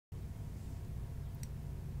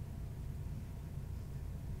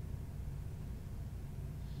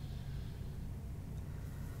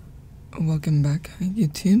Welcome back,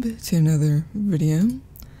 YouTube, to another video. And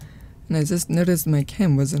I just noticed my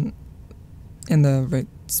cam wasn't in the right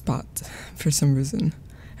spot for some reason.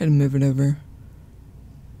 I had to move it over.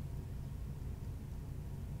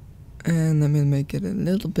 And let me make it a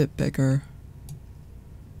little bit bigger.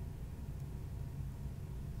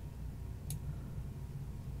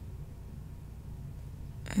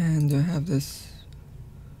 And I have this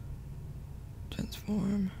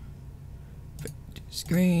transform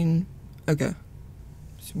screen. Okay.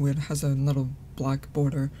 It's weird, it has a little black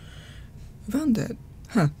border around it.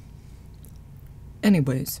 Huh.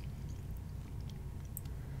 Anyways.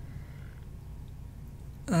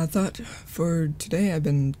 I thought for today I've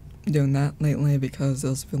been doing that lately because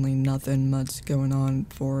there's really nothing much going on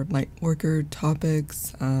for Lightworker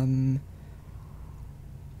topics.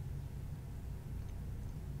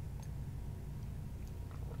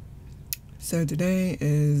 So today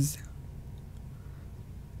is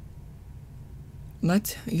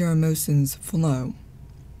let your emotions flow.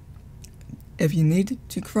 If you need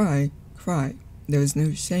to cry, cry. There is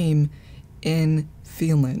no shame in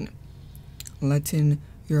feeling. Letting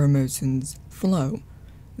your emotions flow.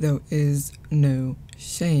 There is no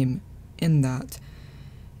shame in that.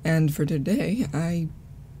 And for today, I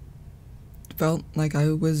felt like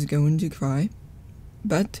I was going to cry,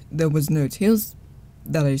 but there was no tears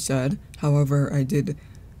that I shed. However, I did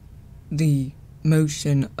the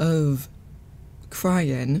motion of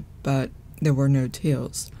crying, but there were no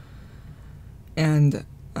tears. And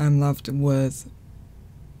I'm left with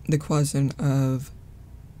the question of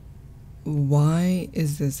why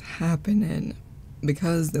is this happening?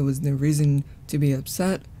 Because there was no reason to be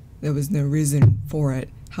upset, there was no reason for it.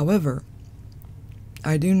 However,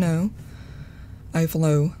 I do know I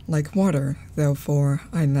flow like water, therefore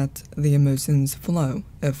I let the emotions flow.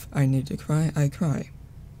 If I need to cry, I cry.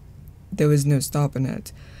 There was no stopping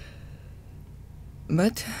it.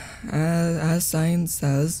 But, as science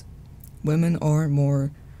says, women are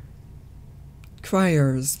more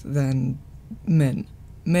criers than men.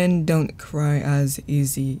 Men don't cry as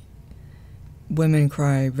easy. Women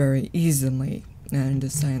cry very easily, and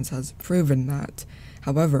science has proven that.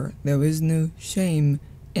 However, there is no shame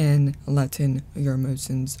in letting your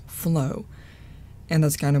emotions flow. And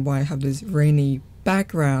that's kind of why I have this rainy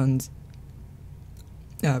background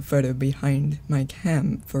photo behind my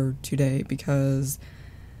cam for today, because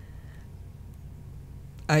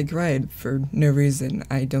I cried for no reason.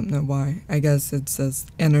 I don't know why. I guess it's this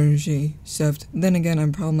energy shift. Then again,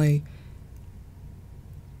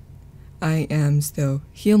 I am still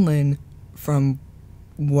healing from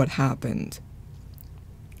what happened.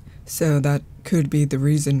 So that could be the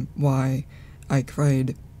reason why I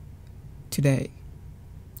cried today,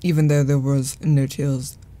 even though there was no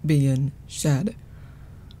tears being shed.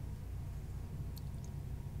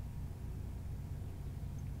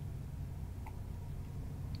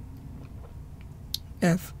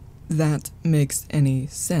 If that makes any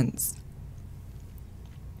sense.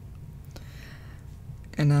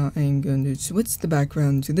 And now I'm going to switch the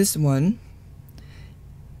background to this one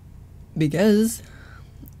because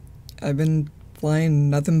I've been playing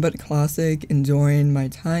nothing but classic, enjoying my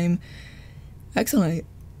time. Actually,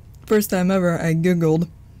 first time ever I googled,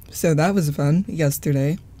 so that was fun,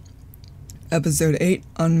 yesterday. Episode 8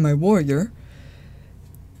 on my warrior.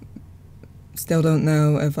 Still don't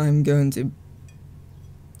know if I'm going to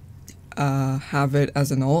have it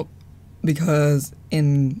as an alt, because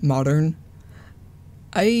in modern,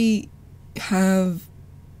 I have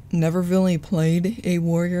never really played a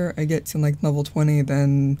warrior. I get to like level 20,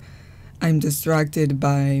 then I'm distracted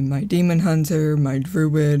by my demon hunter, my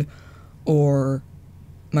druid, or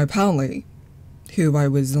my pally, who I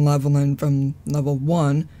was leveling from level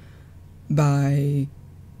 1 by,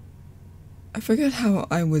 I forget how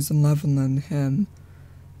I was leveling him.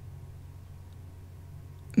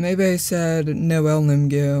 Maybe I said no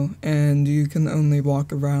Elnimgil, and you can only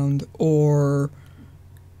walk around, or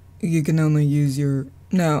you can only use your...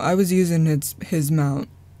 No, I was using his mount,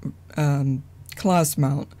 class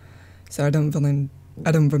mount, so I don't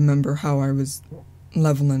remember how I was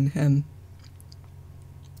leveling him.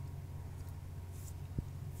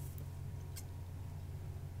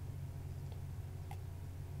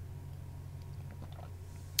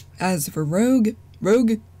 As for Rogue,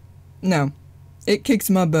 no. It kicks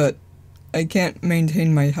my butt. I can't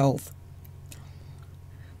maintain my health.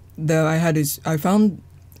 Though I found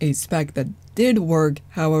a spec that did work.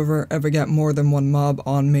 However, if I get more than one mob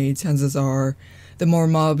on me, chances are the more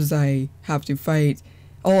mobs I have to fight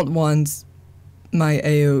all at once, my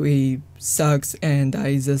AoE sucks and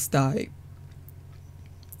I just die.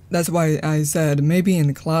 That's why I said maybe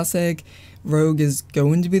in Classic, Rogue is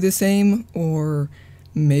going to be the same, or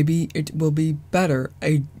maybe it will be better.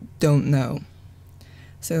 I don't know.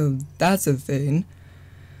 So that's a thing.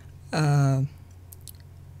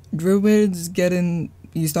 Druids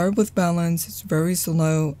you start with balance, it's very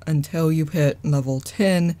slow until you hit level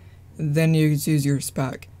 10, then you choose your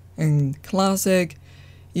spec. In Classic,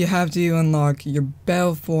 you have to unlock your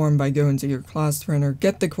battle form by going to your class trainer,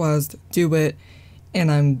 get the quest, do it,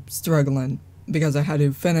 and I'm struggling because I had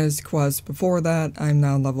to finish quests before that. I'm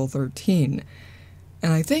now level 13.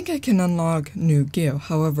 And I think I can unlock new gear,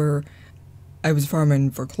 however, I was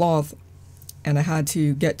farming for cloth, and I had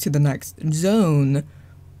to get to the next zone,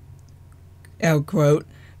 out quote,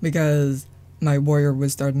 because my warrior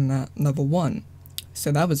was starting at level 1.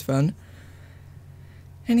 So that was fun.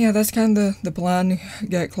 And yeah, that's kind of the plan.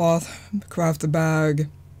 Get cloth, craft the bag,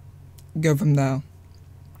 go from there.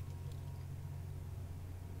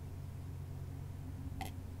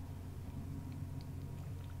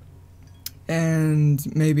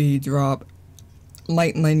 And maybe drop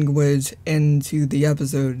light language into the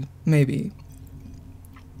episode, maybe.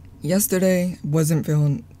 Yesterday,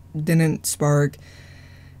 didn't spark,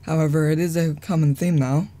 however, it is a common theme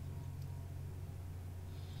now.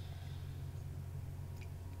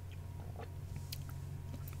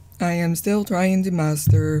 I am still trying to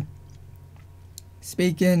master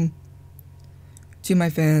speaking to my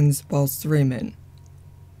fans while streaming.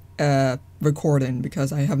 Recording,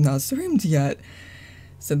 because I have not streamed yet.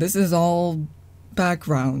 So this is all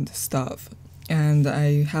background stuff. And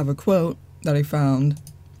I have a quote that I found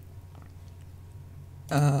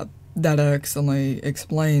that excellently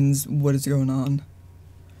explains what is going on.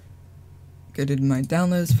 Go to my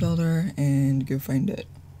downloads folder and go find it.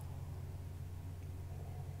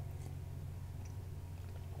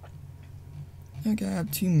 Okay, I have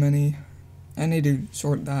too many. I need to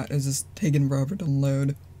sort that. It's just taking forever to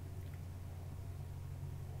load.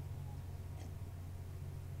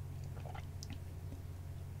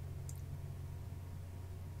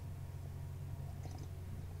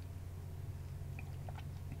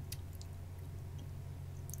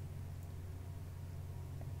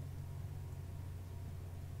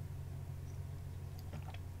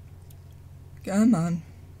 Come on.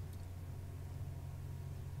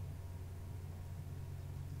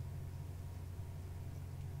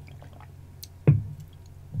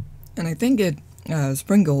 And I think it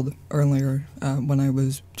sprinkled earlier when I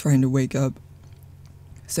was trying to wake up.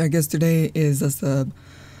 So I guess today is just a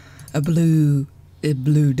blue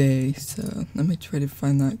day. So let me try to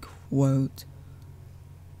find that quote.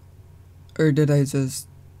 Or did I just...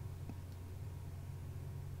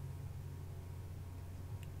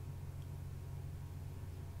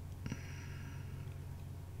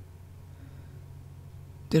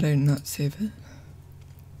 Did I not save it?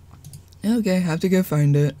 Okay, have to go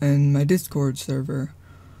find it in my Discord server.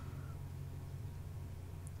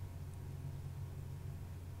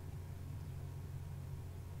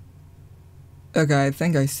 Okay, I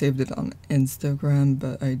think I saved it on Instagram,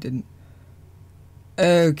 but I didn't.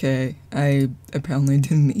 Okay, I apparently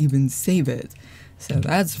didn't even save it. So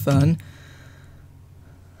that's fun.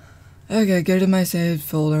 Okay, go to my saved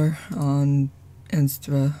folder on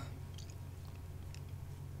Insta.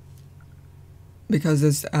 Because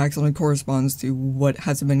this actually corresponds to what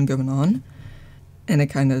has been going on, and it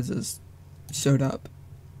kind of just showed up.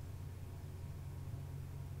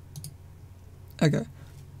 Okay.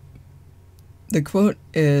 The quote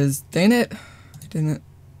is, dang it, I didn't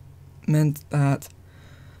meant that.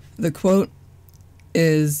 The quote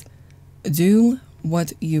is, do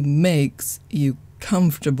what makes you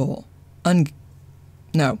comfortable.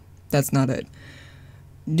 No, that's not it.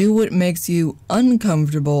 Do what makes you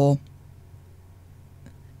uncomfortable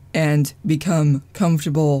and become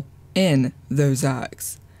comfortable in those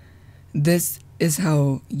acts. This is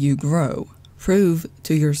how you grow. Prove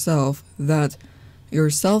to yourself that your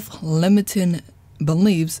self-limiting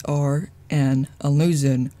beliefs are an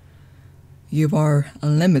illusion. You are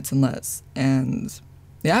limitless. And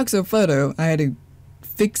the actual photo, I had to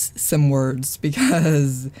fix some words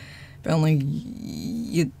because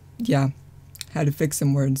apparently, had to fix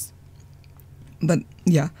some words. But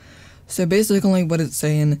yeah. So basically what it's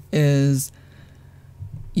saying is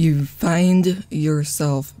you find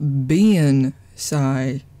yourself being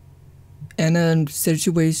shy in a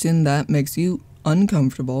situation that makes you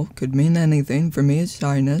uncomfortable. Could mean anything. For me, it's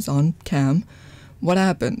shyness on cam. What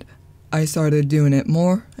happened? I started doing it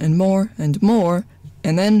more and more and more,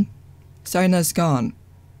 and then shyness gone.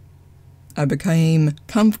 I became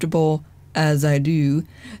comfortable as I do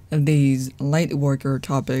these Lightworker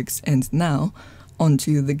topics, and now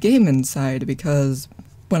onto the gaming side, because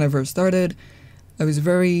when I first started, I was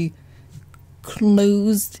very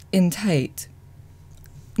closed and tight.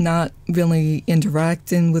 Not really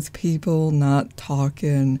interacting with people, not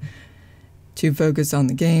talking, too focused on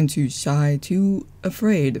the game, too shy, too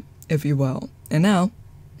afraid, if you will. And now,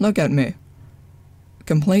 look at me.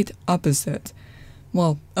 Complete opposite.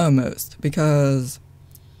 Well, almost, because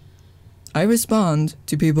I respond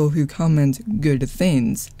to people who comment good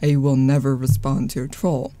things. I will never respond to a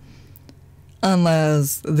troll.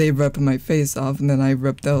 Unless they rip my face off, and then I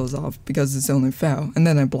rip those off because it's only fair, and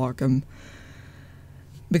then I block them.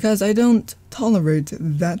 Because I don't tolerate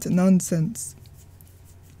that nonsense.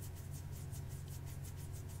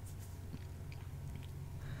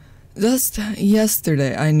 Just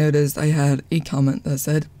yesterday, I noticed I had a comment that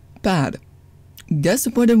said, bad. Guess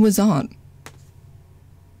what it was on?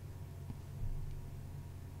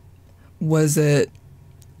 Was it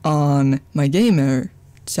on my gamer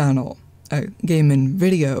channel, a gaming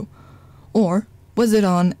video, or was it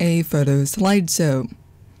on a photo slideshow?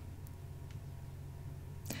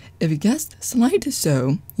 If you guessed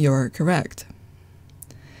slideshow, you're correct.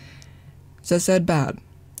 Just said bad.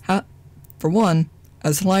 For one, a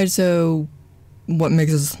slideshow, what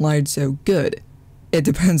makes a slideshow good? It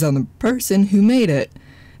depends on the person who made it.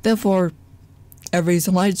 Therefore, every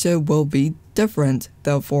slideshow will be different.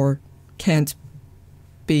 Therefore, can't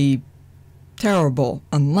be terrible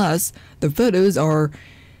unless the photos are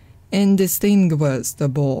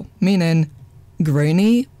indistinguishable, meaning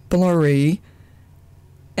grainy, blurry,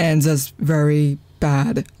 and just very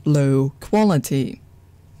bad, low quality.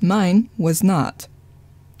 Mine was not.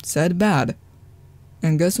 Said bad.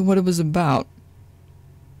 And guess what it was about?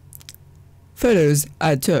 Photos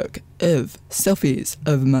I took of selfies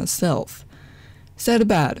of myself. Said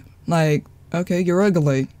bad. Like, okay, you're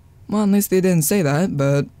ugly. Well, at least they didn't say that,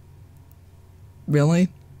 but really?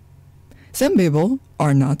 Some people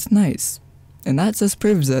are not nice. And that just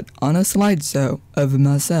proves it on a slideshow of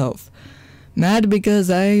myself. Mad because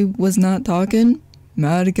I was not talking?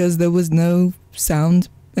 Mad because there was no sound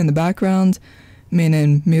in the background?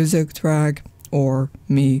 Meaning music track or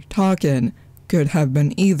me talking. Could have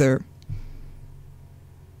been either.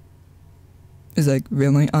 It's like,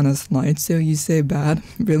 really? On a slideshow you say bad?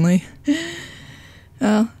 Really?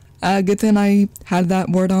 Good thing I had that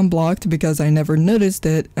word unblocked because I never noticed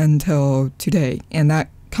it until today. And that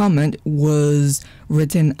comment was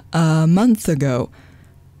written a month ago.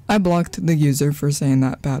 I blocked the user for saying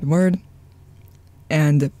that bad word.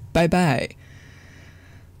 And bye-bye.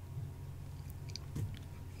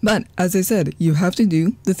 But, as I said, you have to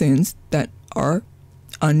do the things that are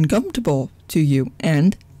uncomfortable to you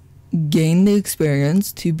and gain the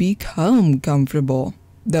experience to become comfortable.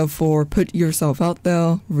 Therefore, put yourself out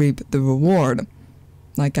there, reap the reward.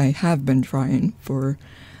 Like I have been trying for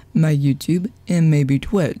my YouTube and maybe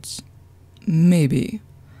Twitch. Maybe.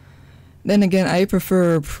 Then again, I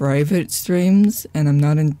prefer private streams, and I'm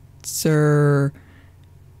not sure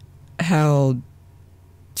how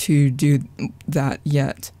to do that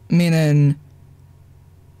yet. Meaning,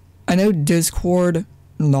 I know Discord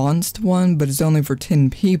launched one, but it's only for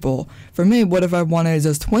 10 people. For me, what if I wanted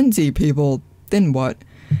just 20 people? Then what?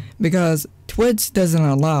 Because Twitch doesn't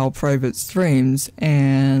allow private streams,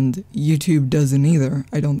 and YouTube doesn't either,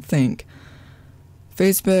 I don't think.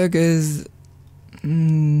 Facebook is...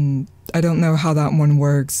 I don't know how that one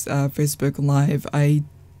works, Facebook Live. I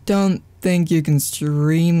don't think you can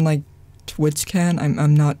stream like Twitch can.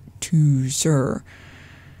 I'm not too sure.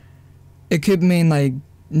 It could mean like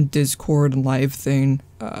Discord live thing.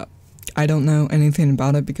 I don't know anything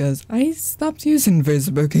about it because I stopped using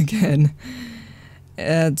Facebook again.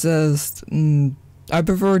 It just... I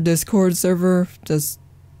prefer Discord server just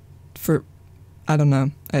for... I don't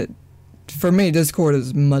know. For me, Discord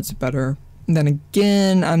is much better. Then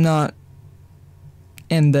again, I'm not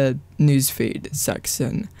in the newsfeed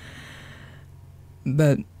section.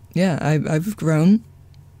 But yeah, I've grown.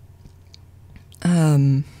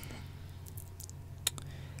 I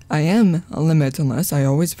am limitless. I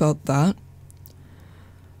always felt that.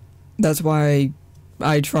 That's why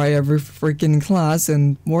I try every freaking class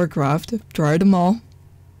in Warcraft. Tried them all.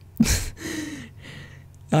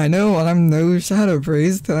 I know I'm no shadow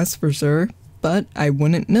priest, that's for sure. But I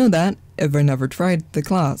wouldn't know that if I never tried the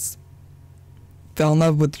class. Fell in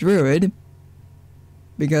love with Druid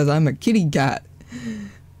because I'm a kitty cat.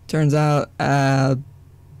 Turns out,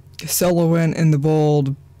 soloing in the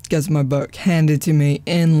bold gets my book handed to me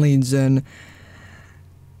in Legion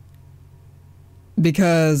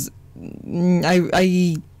because you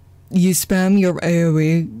spam your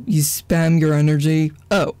AoE, you spam your energy.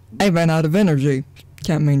 Oh, I ran out of energy.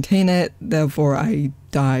 Can't maintain it, therefore I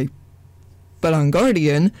die. But on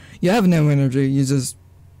Guardian, you have no energy, you just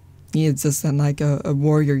It's just like a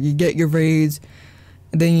warrior. You get your raids,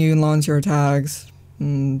 then you launch your attacks.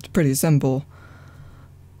 It's pretty simple.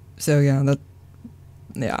 So yeah,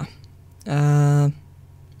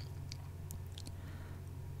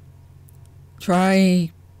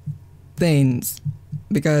 try things,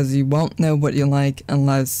 because you won't know what you like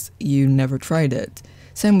unless you never tried it.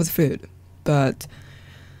 Same with food. But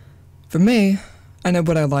for me, I know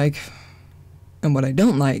what I like and what I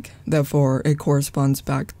don't like, therefore it corresponds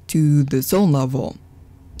back to the soul level.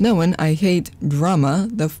 Knowing I hate drama,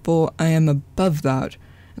 therefore I am above that,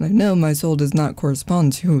 and I know my soul does not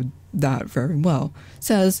correspond to that very well.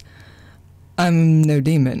 Says, I'm no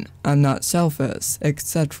demon, I'm not selfish,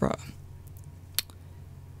 etc.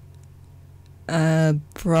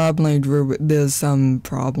 Probably druid, there's some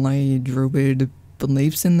probably druid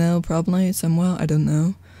beliefs in there, probably, somewhere, I don't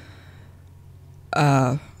know.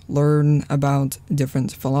 Learn about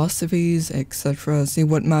different philosophies, etc. See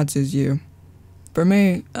what matches you. For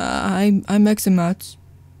me, I mix and match,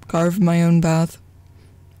 carve my own path,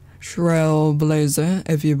 trailblazer,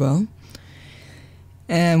 if you will.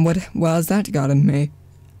 And what has that gotten me?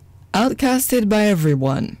 Outcasted by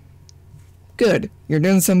everyone. Good, you're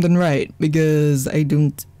doing something right, because I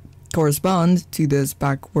don't correspond to this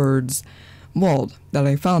backwards world that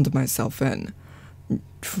I found myself in.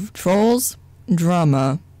 Trolls,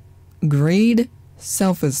 drama, greed,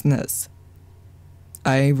 selfishness.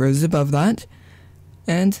 I rose above that,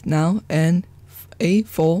 and now am a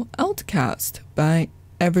full outcast by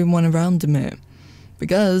everyone around me,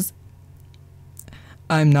 because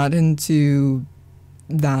I'm not into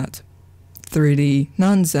that 3D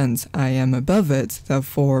nonsense. I am above it,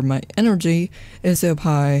 therefore my energy is so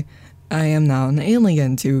high, I am now an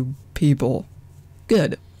alien to people.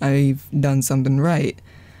 Good, I've done something right.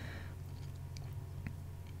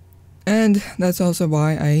 And that's also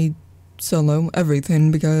why I solo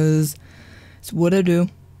everything, because it's what I do.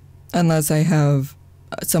 Unless I have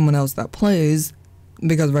someone else that plays,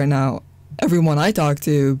 because right now, everyone I talk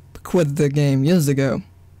to quit the game years ago,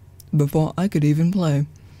 before I could even play.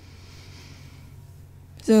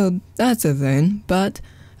 So that's a thing, but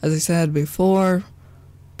as I said before,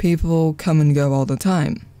 people come and go all the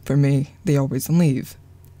time. For me, they always leave.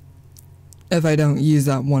 If I don't use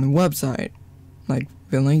that one website, like,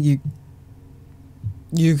 really,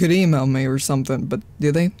 you could email me or something, but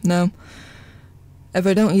do they? No. If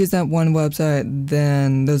I don't use that one website,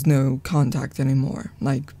 then there's no contact anymore.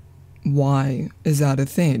 Like, why is that a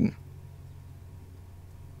thing?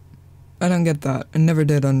 I don't get that. I never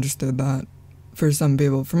did understand that. For some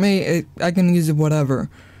people. For me, I can use it whatever.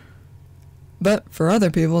 But for other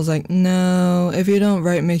people, it's like, no, if you don't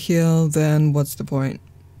write me here, then what's the point?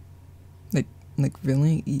 Like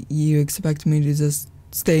really? You expect me to just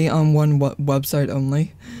stay on one website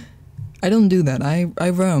only? I don't do that. I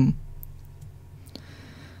roam.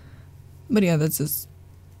 But yeah, that's just...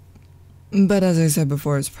 But as I said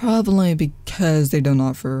before, it's probably because they don't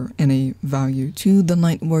offer any value to the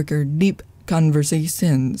Lightworker deep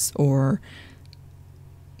conversations, or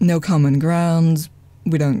no common grounds,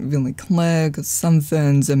 we don't really click,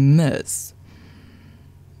 something's amiss.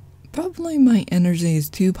 Probably my energy is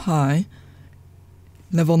too high.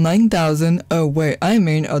 Level 9000, oh wait, I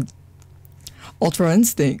mean Ultra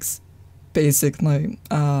Instincts, basically,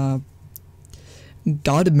 God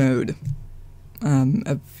mode.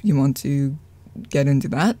 If you want to get into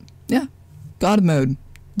that, yeah, God mode,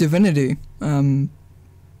 divinity, why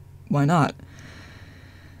not?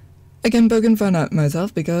 I can poke and fun at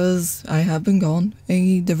myself because I have been called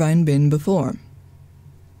a divine being before,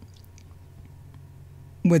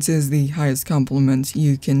 which is the highest compliment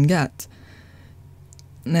you can get.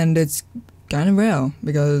 And it's kind of rare,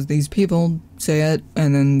 because these people say it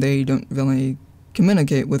and then they don't really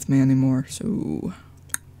communicate with me anymore, so...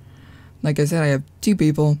 Like I said, I have 2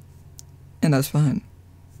 people, and that's fine.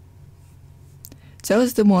 So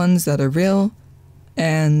it's the ones that are real,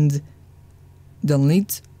 and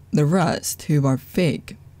delete the rest who are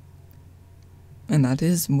fake. And that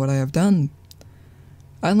is what I have done.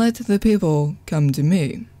 I let the people come to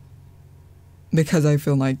me, because I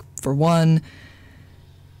feel like, for one,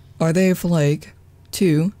 are they flake?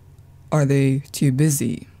 2, are they too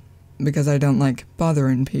busy? Because I don't like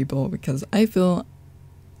bothering people, because I feel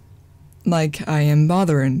like I am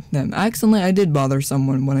bothering them. Accidentally, I did bother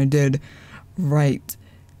someone when I did write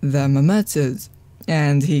them a message,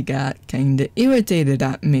 and he got kinda irritated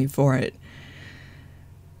at me for it.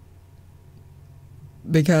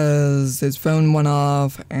 Because his phone went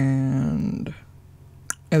off, and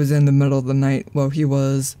it was in the middle of the night. Well, he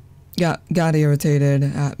got irritated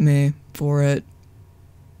at me for it.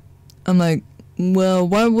 I'm like, well,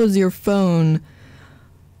 why was your phone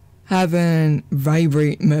having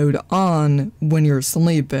vibrate mode on when you're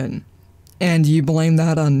sleeping. And you blame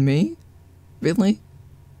that on me? Really?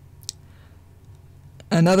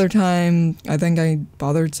 Another time, I think I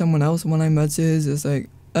bothered someone else when I messaged. It's like,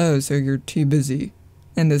 oh, so you're too busy.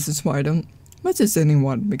 And this is why I don't message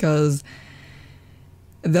anyone, because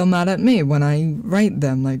they're mad at me when I write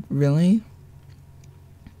them. Like, really?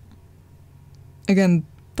 Again,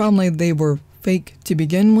 probably they were fake to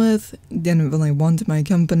begin with, didn't really want my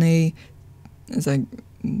company. It's like,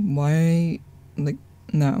 why? Like,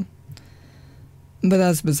 no. But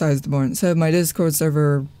that's besides the point. So my Discord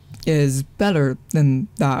server is better than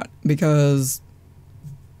that, because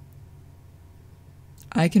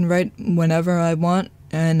I can write whenever I want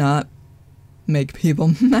and not make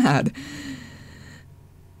people mad.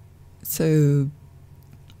 So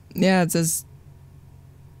yeah, it's just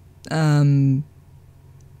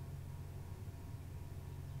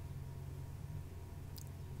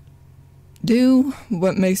do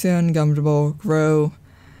what makes you uncomfortable, grow,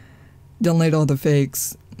 delete all the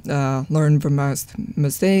fakes, learn from past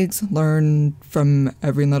mistakes, learn from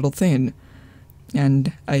every little thing.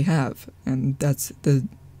 And I have, and that's the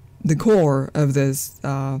core of this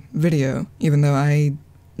video, even though I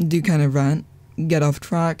do kind of rant, get off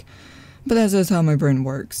track, but that's just how my brain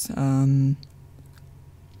works.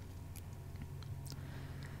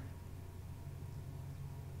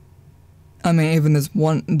 I mean, even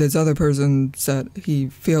this other person said he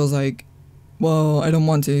feels like, well, I don't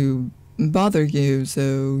want to bother you,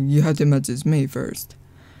 so you had to message me first.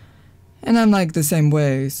 And I'm like the same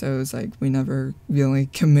way, so it's like we never really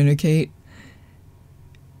communicate.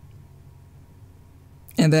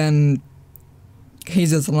 And then he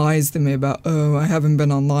just lies to me about, oh, I haven't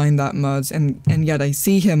been online that much, and yet I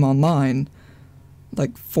see him online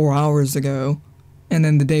like 4 hours ago. And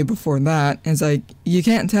then the day before that, it's like, you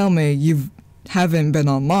can't tell me you haven't been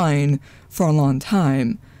online for a long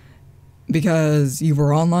time, because you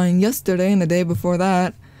were online yesterday and the day before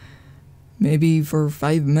that, maybe for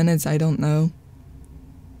 5 minutes, I don't know.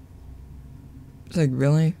 It's like,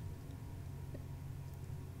 really?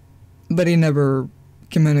 But he never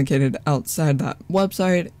communicated outside that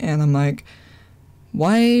website, and I'm like,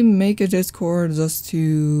 why make a Discord just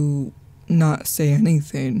to not say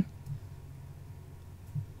anything?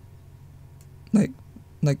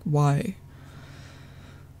 Like why?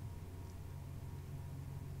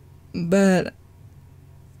 But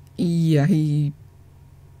yeah,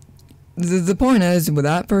 the point is, with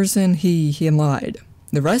that person, he lied.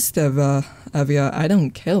 The rest of you, I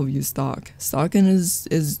don't care if you stalk. Stalking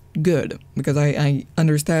is good, because I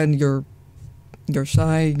understand you're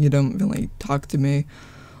shy, you don't really talk to me,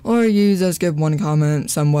 or you just give one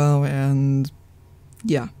comment somewhere, and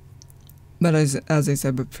yeah. But as I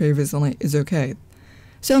said previously, it's okay,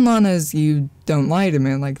 so long as you don't lie to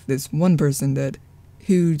me like this one person did,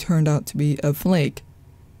 who turned out to be a flake.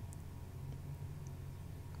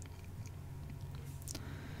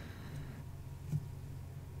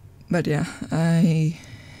 But yeah, I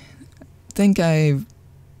think I've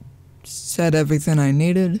said everything I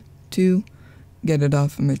needed to get it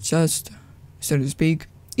off of my chest, so to speak,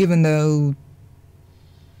 even though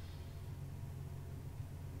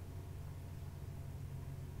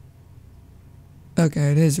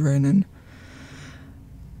okay, it is raining.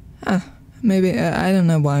 Maybe, I don't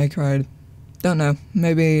know why I cried. Don't know.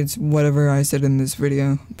 Maybe it's whatever I said in this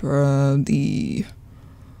video for the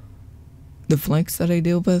flakes that I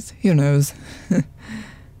deal with. Who knows?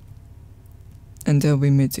 Until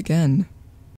we meet again.